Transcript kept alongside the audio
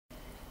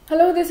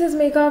Hello, this is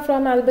Megha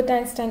from Albert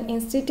Einstein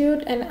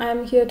Institute and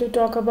I'm here to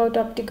talk about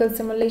optical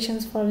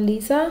simulations for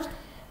LISA.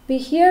 We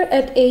here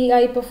at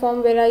AEI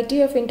perform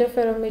variety of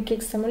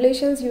interferometric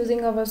simulations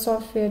using our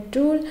software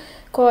tool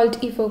called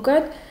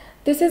IfoCAD.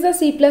 This is a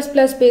C++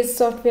 based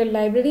software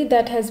library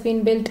that has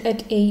been built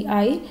at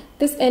AEI.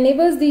 This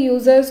enables the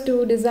users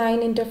to design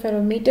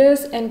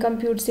interferometers and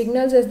compute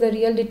signals as the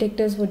real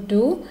detectors would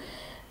do.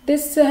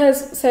 This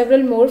has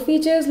several more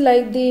features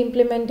like the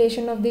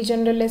implementation of the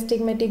general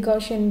astigmatic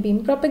Gaussian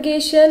beam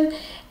propagation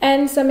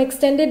and some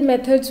extended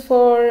methods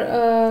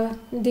for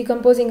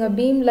decomposing a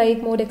beam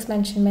like mode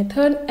expansion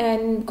method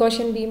and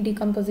Gaussian beam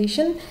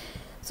decomposition.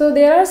 So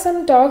there are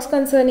some talks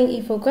concerning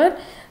IfoCAD.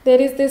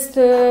 There is this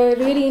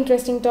really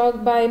interesting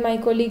talk by my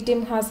colleague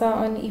Tim Hasa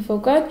on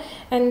IfoCAD,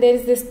 and there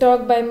is this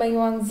talk by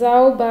Maiyuan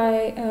Zhao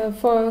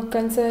for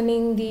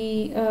concerning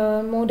the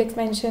mode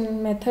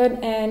expansion method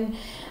and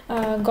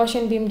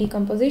Gaussian beam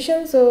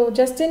decomposition. So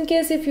just in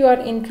case if you are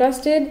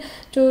interested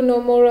to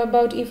know more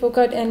about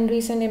IfoCAD and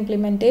recent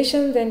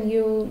implementation, then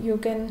you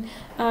can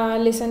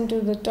listen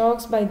to the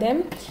talks by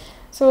them.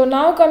 So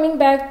now coming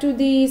back to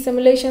the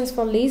simulations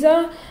for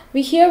LISA,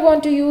 we here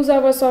want to use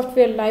our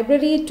software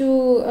library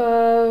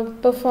to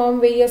perform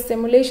various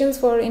simulations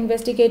for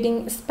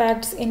investigating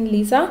SPACs in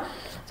LISA.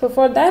 So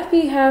for that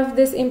we have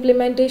this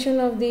implementation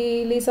of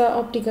the LISA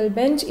optical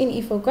bench in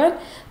IfoCAD.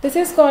 This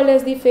is called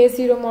as the phase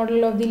 0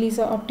 model of the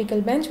LISA optical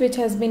bench, which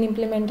has been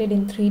implemented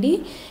in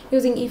 3D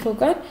using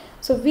IfoCAD.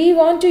 So we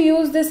want to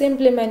use this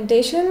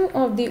implementation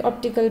of the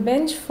optical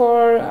bench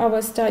for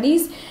our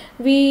studies.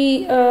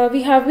 We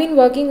have been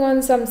working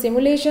on some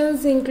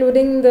simulations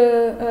including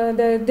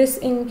this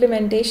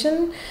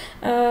implementation,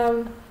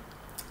 and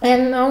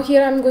now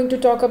here I'm going to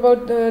talk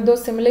about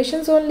those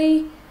simulations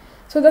only.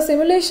 So the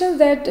simulations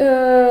that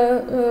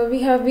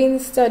we have been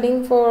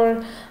studying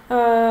for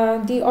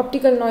the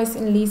optical noise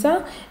in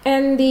LISA,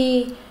 and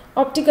the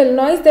optical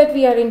noise that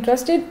we are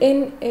interested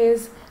in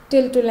is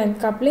tilt to length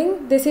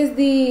coupling. This is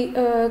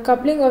the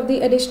coupling of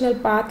the additional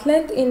path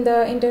length in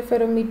the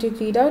interferometric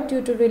readout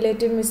due to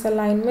relative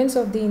misalignments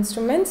of the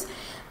instruments.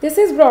 This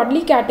is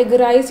broadly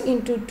categorized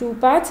into two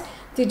parts: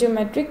 the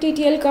geometric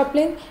TTL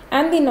coupling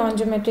and the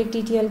non-geometric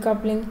TTL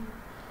coupling.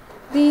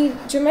 The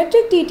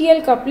geometric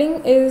TTL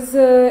coupling is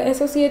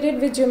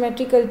associated with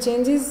geometrical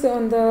changes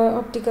on the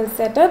optical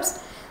setups.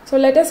 So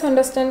let us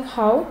understand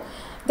how.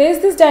 There is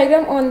this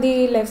diagram on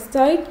the left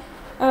side.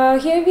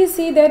 Here we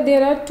see that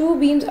there are two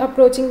beams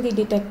approaching the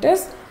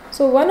detectors.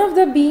 So one of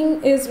the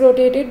beam is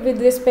rotated with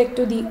respect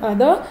to the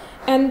other,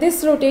 and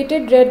this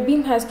rotated red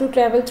beam has to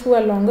travel through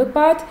a longer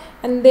path,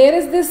 and there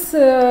is this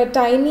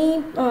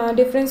tiny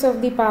difference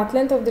of the path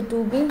length of the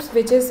two beams,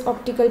 which is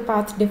optical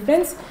path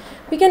difference.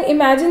 We can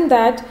imagine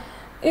that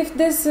if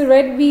this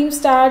red beam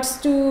starts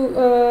to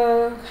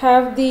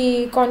have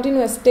the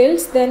continuous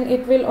tilts, then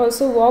it will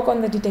also walk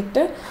on the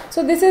detector.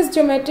 So this is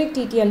geometric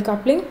TTL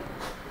coupling.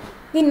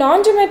 The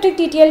non-geometric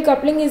TTL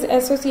coupling is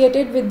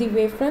associated with the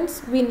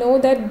wavefronts. We know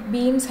that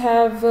beams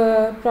have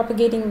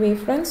propagating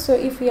wavefronts. So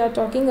if we are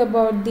talking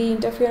about the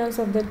interference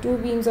of the two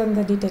beams on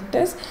the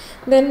detectors,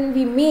 then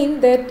we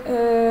mean that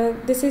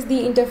this is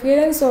the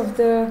interference of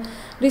the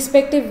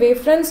respective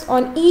wavefronts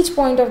on each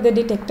point of the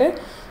detector.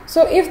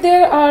 So if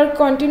there are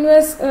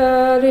continuous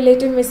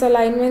relative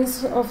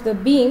misalignments of the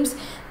beams,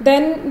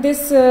 then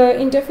this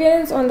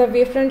interference on the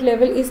wavefront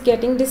level is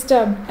getting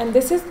disturbed, and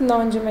this is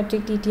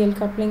non-geometric TTL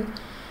coupling.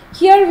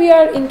 Here we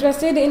are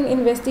interested in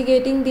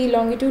investigating the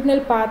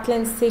longitudinal path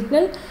length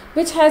signal,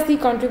 which has the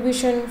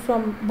contribution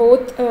from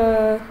both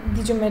the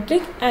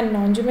geometric and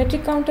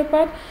non-geometric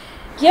counterpart.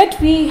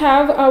 Yet we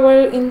have our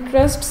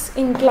interests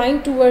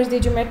inclined towards the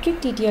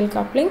geometric TTL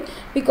coupling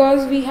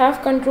because we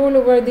have control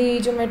over the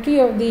geometry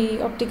of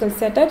the optical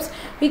setups.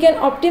 We can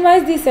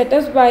optimize the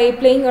setups by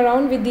playing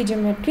around with the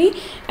geometry,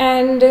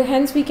 and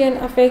hence we can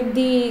affect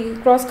the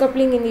cross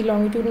coupling in the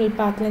longitudinal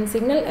path length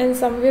signal, and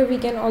somewhere we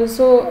can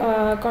also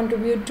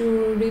contribute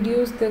to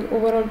reduce the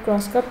overall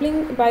cross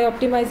coupling by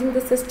optimizing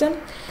the system.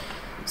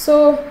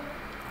 So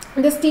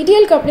this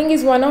TTL coupling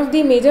is one of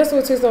the major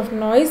sources of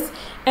noise,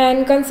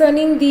 and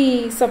concerning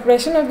the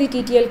suppression of the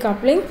TTL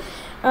coupling,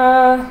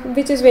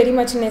 which is very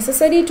much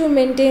necessary to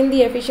maintain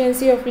the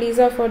efficiency of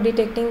LISA for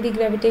detecting the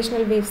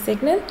gravitational wave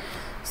signal.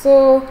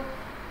 So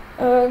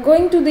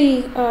going to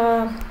the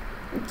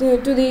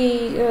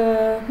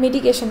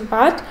mitigation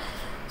part.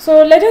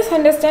 So let us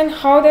understand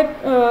how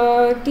that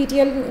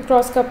TTL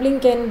cross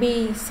coupling can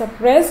be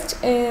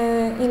suppressed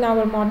in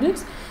our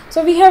models.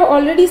 So we have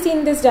already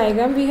seen this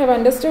diagram. We have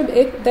understood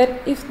it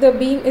that if the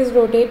beam is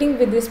rotating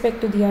with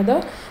respect to the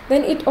other,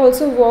 then it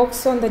also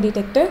walks on the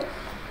detector.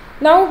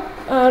 Now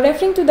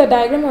referring to the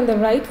diagram on the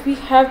right, we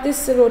have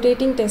this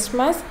rotating test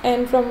mass,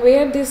 and from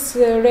where this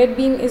red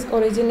beam is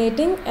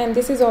originating, and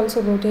this is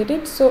also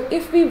rotated. So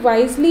if we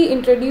wisely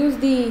introduce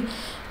the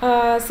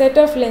set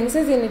of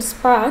lenses in its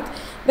path,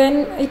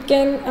 then it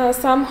can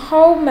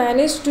somehow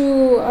manage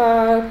to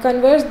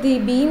converge the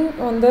beam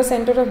on the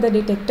center of the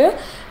detector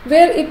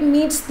where it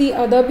meets the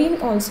other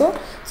beam also.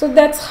 So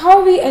that's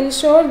how we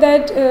ensure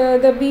that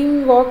the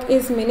beam walk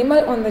is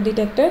minimal on the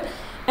detector.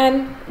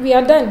 and we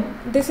are done.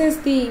 This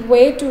is the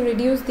way to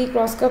reduce the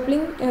cross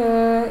coupling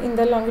in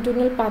the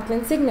longitudinal path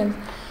length signals.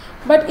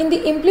 But in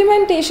the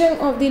implementation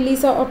of the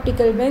LISA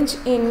optical bench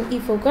in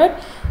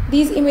IfoCAD,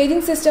 these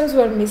imaging systems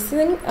were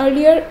missing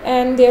earlier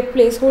and their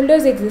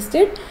placeholders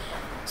existed.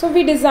 So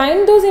we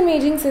designed those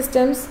imaging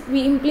systems,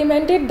 we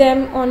implemented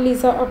them on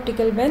LISA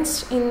optical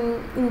bench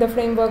in the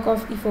framework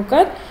of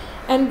IfoCAD,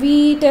 and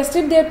we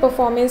tested their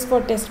performance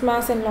for test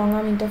mass and long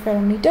arm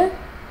interferometer.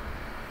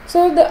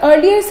 So the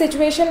earlier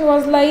situation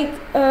was like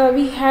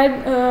we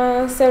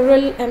had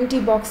several empty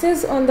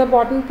boxes on the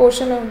bottom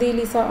portion of the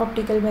LISA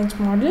optical bench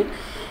model.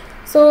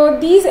 So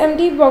these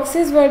empty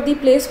boxes were the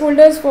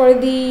placeholders for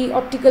the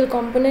optical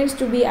components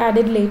to be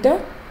added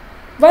later.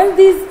 Once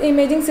these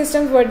imaging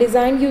systems were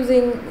designed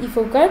using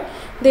IfoCAD,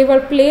 they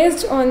were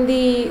placed on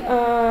the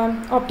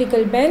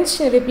optical bench,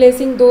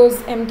 replacing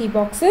those empty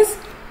boxes.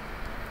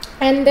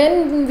 And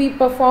then we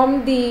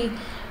performed the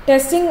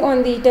testing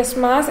on the test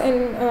mass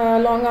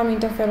and long arm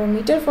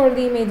interferometer for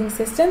the imaging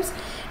systems,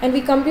 and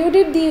we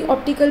computed the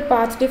optical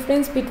path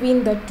difference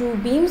between the two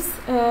beams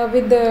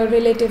with the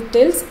relative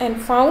tilts,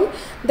 and found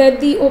that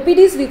the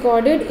OPDs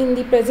recorded in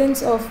the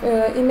presence of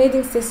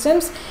imaging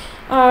systems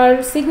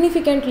are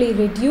significantly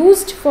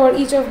reduced for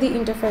each of the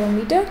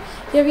interferometer.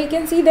 Here we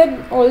can see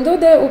that although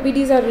the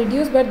OPDs are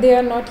reduced, but they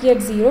are not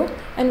yet zero,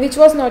 and which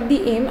was not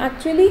the aim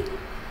actually.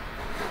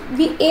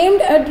 We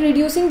aimed at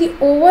reducing the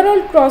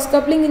overall cross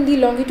coupling in the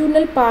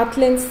longitudinal path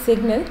length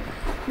signal,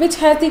 which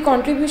has the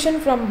contribution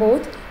from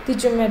both the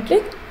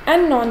geometric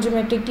and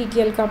non-geometric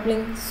TTL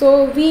coupling.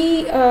 So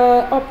we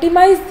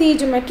optimized the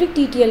geometric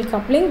TTL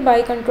coupling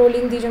by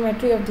controlling the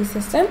geometry of the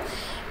system,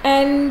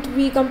 and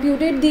we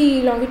computed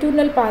the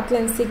longitudinal path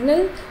length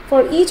signal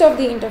for each of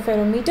the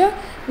interferometer.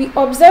 We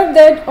observed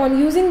that on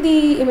using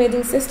the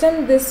imaging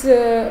system, this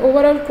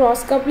overall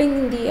cross coupling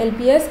in the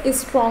LPS is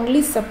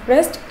strongly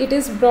suppressed. It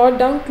is brought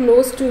down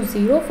close to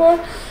zero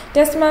for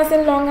test mass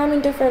and long arm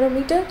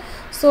interferometer.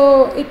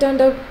 So it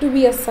turned out to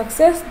be a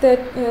success that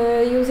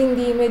using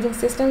the imaging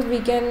systems we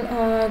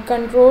can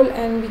control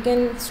and we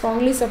can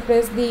strongly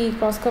suppress the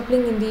cross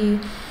coupling in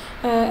the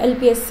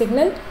LPS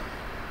signal.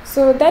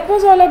 So that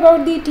was all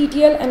about the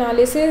TTL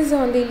analysis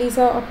on the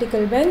LISA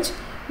optical bench.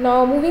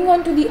 Now moving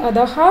on to the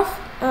other half,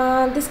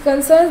 this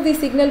concerns the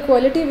signal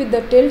quality with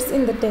the tilts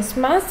in the test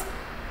mass.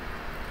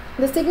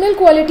 The signal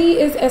quality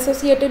is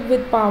associated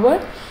with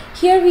power.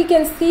 Here we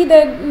can see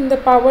that the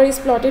power is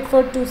plotted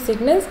for two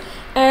signals,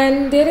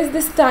 and there is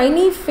this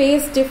tiny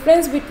phase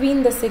difference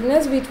between the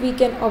signals which we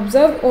can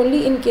observe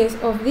only in case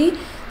of the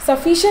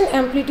sufficient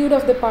amplitude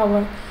of the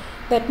power.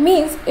 That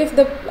means if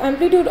the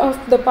amplitude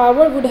of the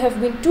power would have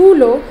been too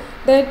low,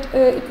 that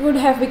it would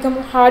have become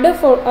harder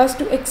for us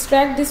to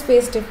extract this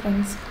phase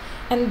difference,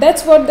 and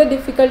that's what the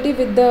difficulty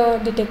with the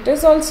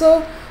detectors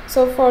also.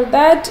 So for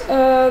that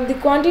the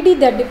quantity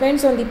that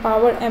depends on the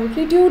power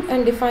amplitude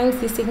and defines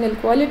the signal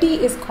quality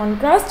is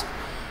contrast,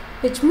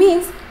 which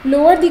means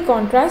lower the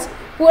contrast,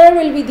 poorer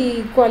will be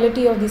the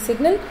quality of the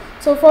signal.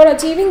 So for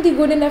achieving the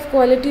good enough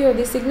quality of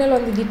the signal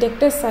on the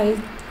detector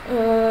side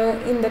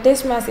in the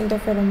test mass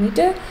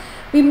interferometer,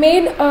 we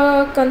made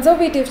a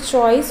conservative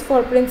choice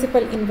for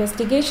principal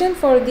investigation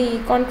for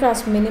the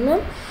contrast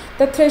minimum.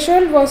 The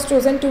threshold was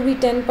chosen to be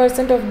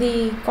 10% of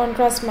the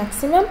contrast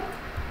maximum.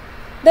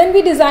 Then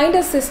we designed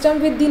a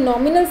system with the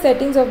nominal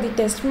settings of the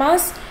test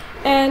mass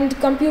and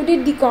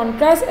computed the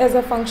contrast as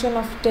a function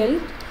of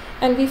tilt,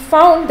 and we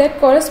found that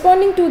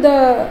corresponding to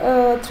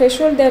the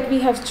threshold that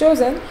we have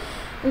chosen,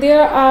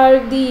 there are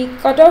the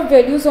cutoff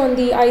values on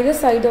the either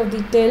side of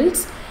the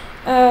tilt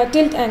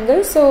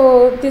angle.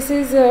 So this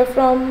is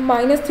from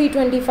minus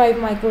 325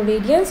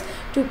 microradians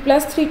to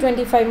plus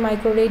 325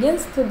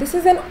 microradians. So this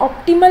is an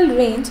optimal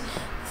range.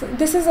 So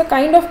this is a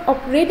kind of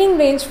operating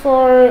range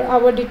for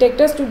our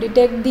detectors to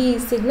detect the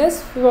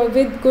signals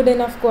with good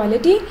enough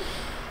quality.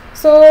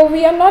 So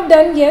we are not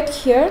done yet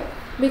here,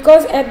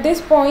 because at this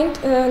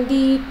point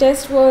the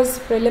test was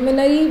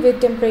preliminary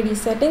with temporary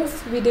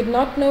settings. We did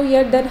not know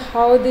yet that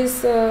how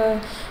this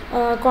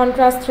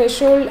contrast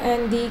threshold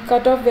and the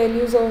cutoff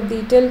values of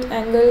the tilt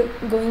angle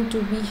going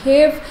to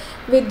behave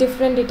with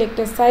different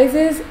detector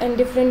sizes and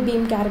different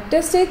beam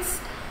characteristics.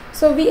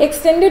 So we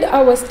extended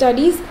our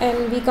studies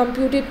and we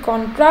computed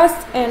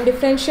contrast and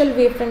differential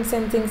wavefront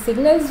sensing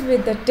signals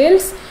with the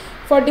tilts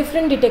for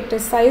different detector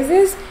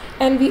sizes,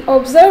 and we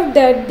observed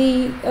that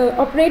the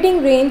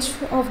operating range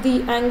of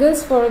the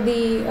angles for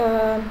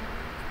the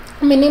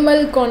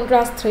minimal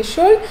contrast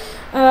threshold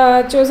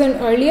chosen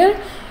earlier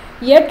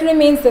yet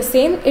remains the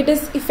same. It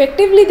is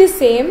effectively the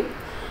same,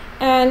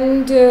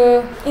 and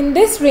in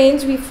this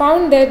range we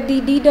found that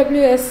the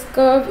DWS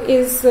curve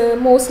is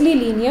mostly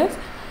linear,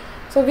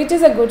 so which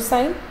is a good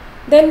sign.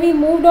 Then we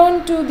moved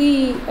on to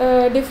the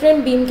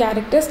different beam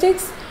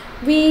characteristics.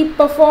 We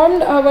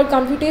performed our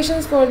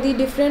computations for the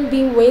different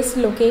beam waist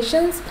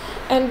locations,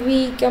 and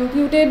we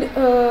computed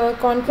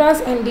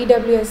contrast and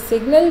DWS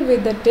signal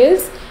with the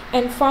tilts,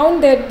 and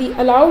found that the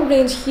allowed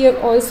range here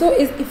also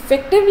is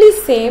effectively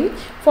same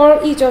for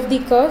each of the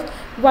curve,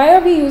 Why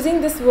are we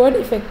using this word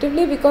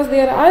effectively? Because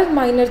there are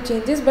minor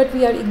changes, but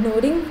we are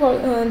ignoring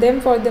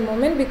them for the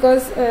moment,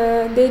 because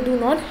they do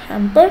not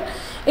hamper.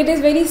 It is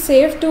very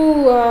safe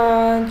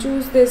to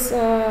choose this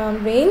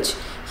range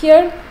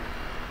here.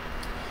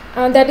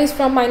 That is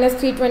from minus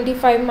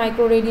 325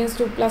 microradians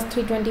to plus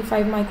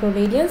 325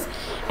 microradians,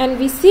 and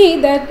we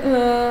see that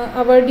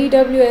our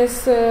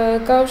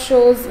DWS curve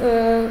shows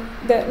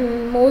the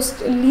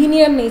most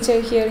linear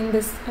nature here in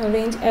this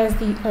range as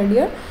the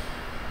earlier.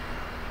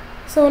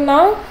 So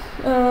now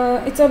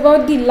it's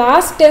about the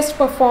last test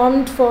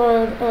performed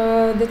for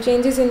the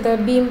changes in the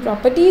beam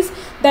properties.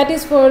 That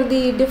is for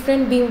the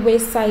different beam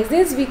waist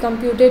sizes. We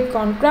computed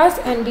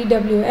contrast and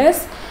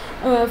DWS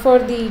for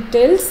the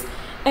tilts,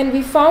 and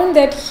we found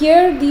that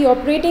here the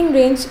operating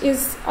range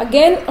is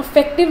again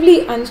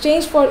effectively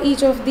unchanged for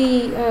each of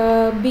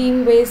the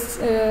beam waist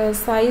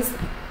size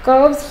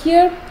curves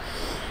here,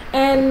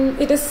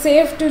 and it is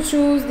safe to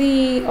choose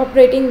the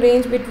operating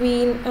range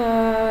between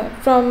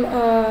from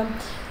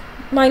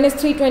minus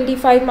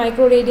 325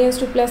 microradians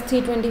to plus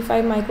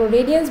 325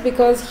 microradians,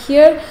 because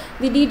here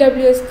the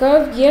DWS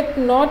curve yet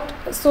not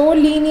so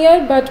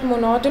linear but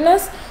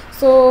monotonous,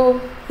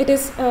 so it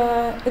is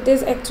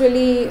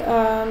actually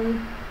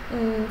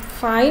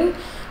fine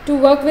to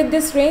work with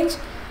this range.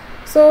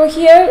 So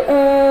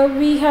here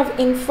we have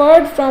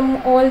inferred from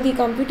all the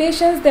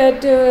computations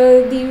that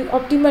the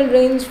optimal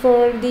range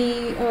for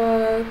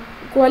the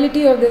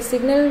quality of the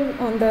signal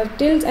on the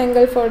tilt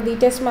angle for the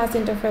test mass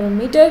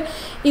interferometer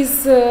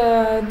is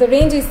the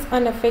range is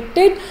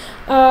unaffected,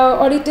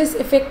 or it is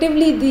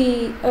effectively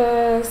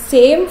the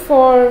same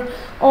for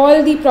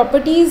all the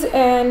properties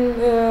and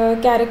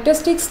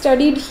characteristics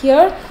studied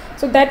here.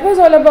 So that was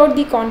all about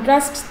the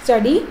contrast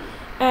study,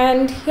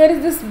 and here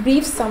is this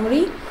brief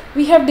summary.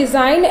 We have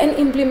designed and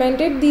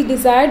implemented the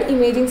desired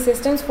imaging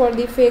systems for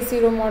the phase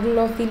 0 model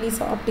of the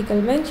LISA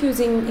optical bench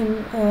using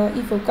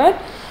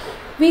IfoCAD.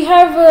 We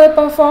have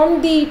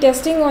performed the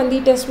testing on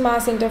the test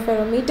mass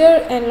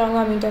interferometer and long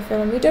arm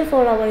interferometer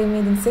for our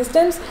imaging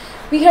systems.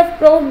 We have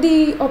probed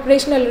the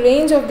operational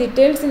range of the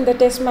tilts in the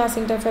test mass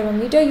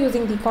interferometer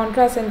using the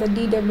contrast and the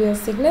DWS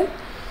signal.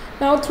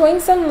 Now, throwing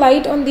some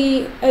light on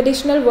the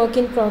additional work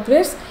in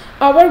progress,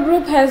 our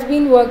group has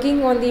been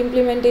working on the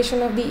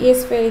implementation of the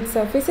aspheric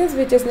surfaces,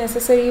 which is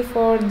necessary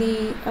for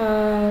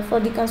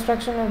the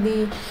construction of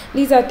the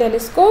LISA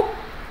telescope.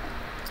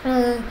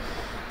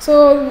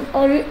 So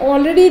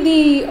already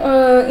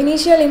the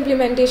initial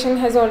implementation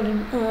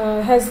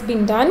has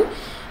been done,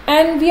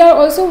 and we are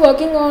also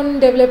working on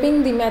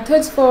developing the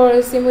methods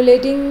for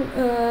simulating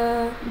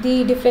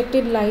the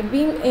diffracted light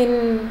beam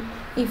in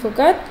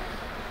IfoCAD.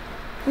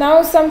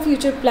 Now some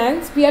future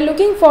plans. We are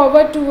looking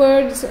forward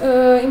towards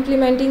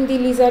implementing the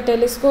LISA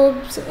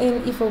telescopes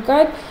in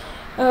IfoCAD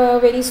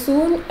very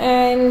soon,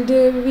 and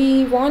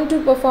we want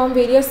to perform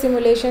various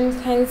simulations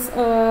hence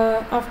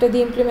after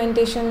the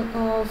implementation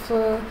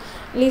of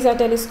LISA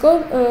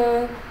telescope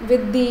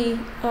with the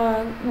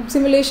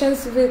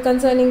simulations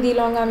concerning the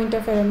long arm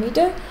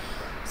interferometer.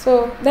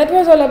 So that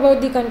was all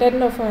about the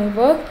content of my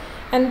work,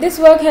 and this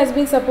work has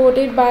been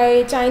supported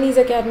by Chinese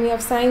Academy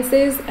of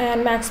Sciences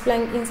and Max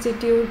Planck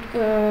Institute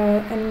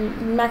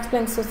and Max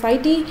Planck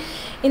Society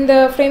in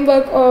the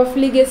framework of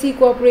Legacy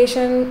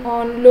Cooperation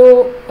on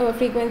Low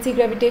Frequency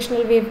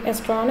Gravitational Wave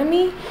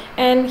Astronomy,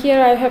 and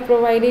here I have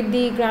provided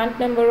the grant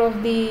number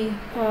of the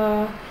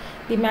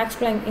Max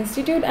Planck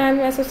Institute I am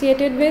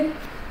associated with.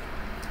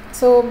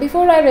 So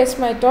before I rest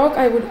my talk,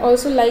 I would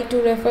also like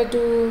to refer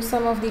to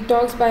some of the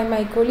talks by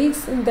my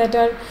colleagues that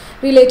are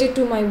related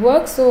to my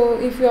work. So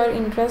if you are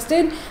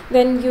interested,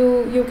 then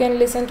you can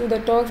listen to the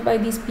talks by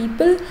these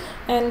people,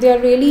 and they are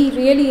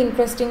really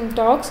interesting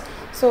talks.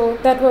 So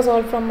that was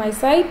all from my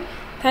side.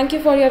 Thank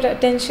you for your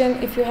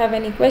attention. If you have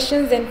any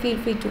questions, then feel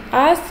free to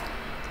ask.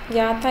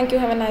 Yeah, thank you.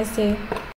 Have a nice day.